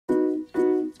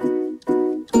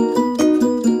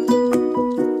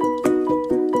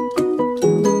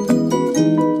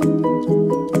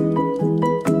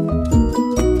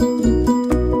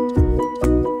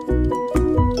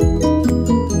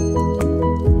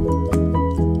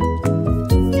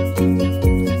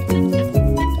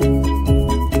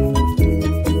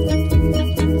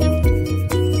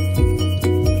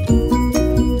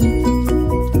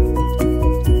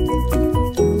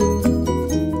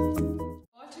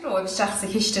agus teach sa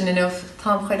Chistin inmh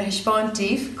tá chuir a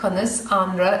hispáintíh chunas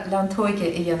Anraith Leanntóige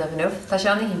I dhéanamh inmh, tá sé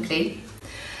anna himplí.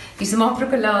 Bhí sa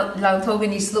mábruca Leanntóige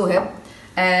níos luithe,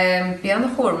 bhí anna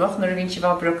chóirmach nuair a bhíonn si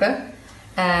bhábruca,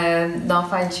 ná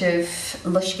fáin sibh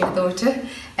luisce dúirte,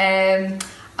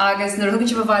 agus nuair a thugann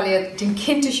si bhhaile den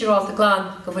cinnte siúráilta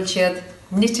glán go bhfuil siad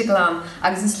nite glán,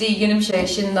 agus an slí dhéanam sé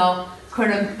sin ná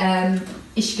chuirm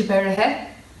isce beirithe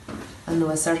an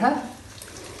nuasartha,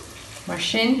 mar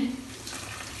sin.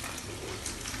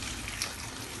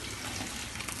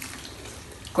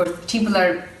 Gur timpeall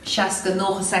ar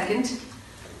 69 second.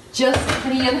 Just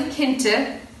chun dhéanamh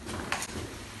cinnte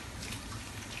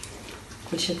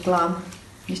bhfuil siad glán,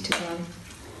 nite glán.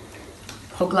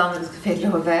 Thó glán agus go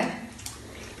féidir le bheith.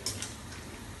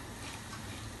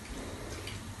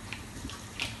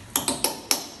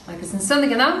 Agus an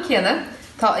sunna gan am céanna,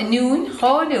 tá Oinniún,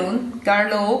 Oinniún,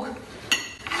 gairleóig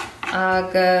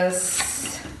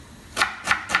agus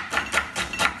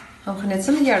an chuid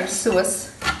sunna dhearr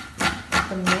suas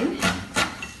go minic.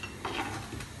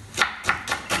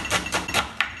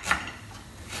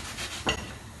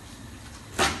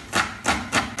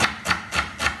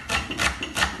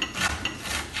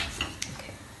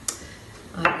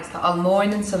 Agus tá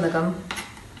almóin an sunna gam.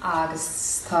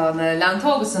 Agus tá na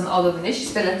Leanntóige an ológa is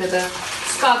spile de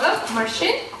scaga mar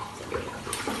sin.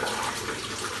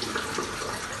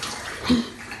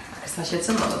 Agus tá siad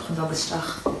san ológ an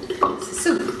dobasteach sa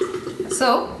súp. So,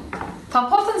 tá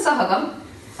pot an sahagam,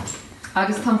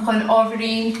 agus tá chuin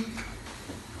ábhairí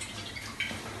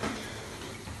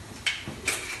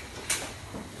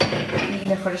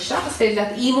le chuir isteach, is féidir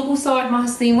leat ímo úsáid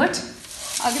maithas tímuid,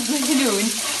 agus Oinniún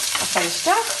a chuir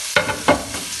isteach.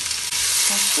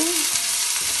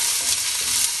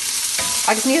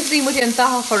 Agus níos bhímuid an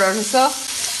dahall chuir ortha,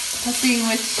 tá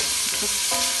bhímuid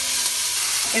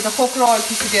iad a chócráil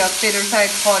pí beag féidir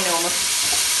teag cháneomach.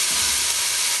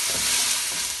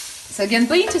 So gan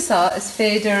buinte sa is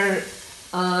féidir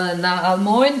na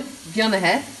almóin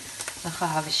mhionaithe a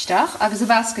chahabhaisteach, agus a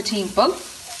bhasca timpeall.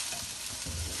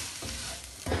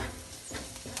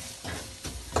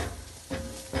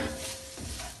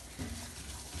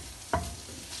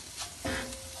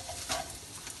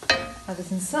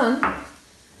 Agus an son,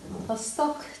 tá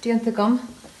stoc dianta gom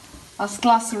as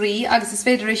glasraí, agus is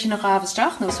féidir éis sin a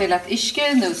chahabhaisteach, nó is féidir leat isce,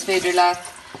 nó is féidir leat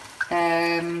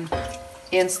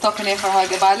éon stoc an échar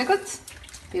haige bailagad,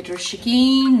 féidir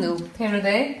sicín nó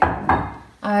péradé,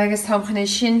 agus tá chun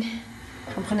sin,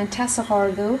 tá chun an teasa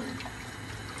cháardú.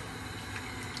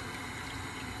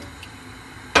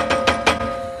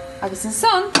 Agus an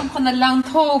son, tá chun na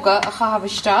Leanntóige a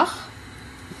chahabhaisteach.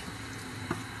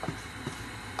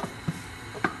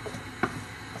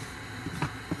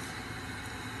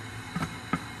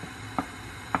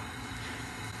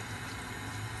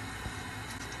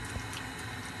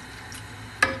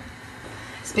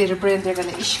 Spéidir Braon ar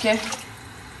gana isce.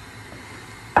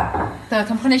 Tá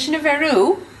chun sin a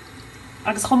bheirú,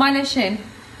 agus chomáile sin,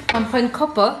 tá chuin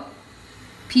cuppa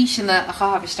Píseanna a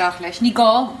chahabhaisteach leis. Ní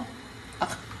gá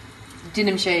ach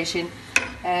duinem sé sin.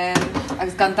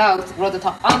 Agus gan dat rud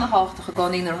atá anhachtach a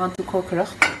gáín ar hanú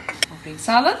cócaireach an bhrí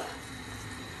salad.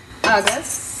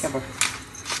 Agus ceabar.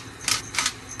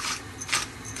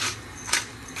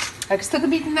 Agus tu go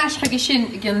bit an neaschaige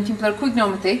sin I gceann timpeall ar 5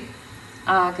 nómataí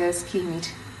agus cíimiid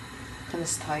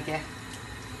Neantóige.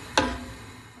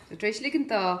 So dréis ligean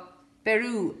dá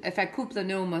beirú a bheith cúpla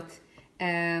nómat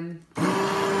an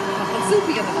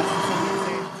súpa iad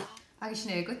agus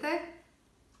sné go é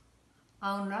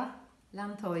Anraith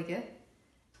Leanntóige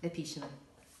Píseanna.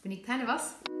 Bunig taine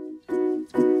was?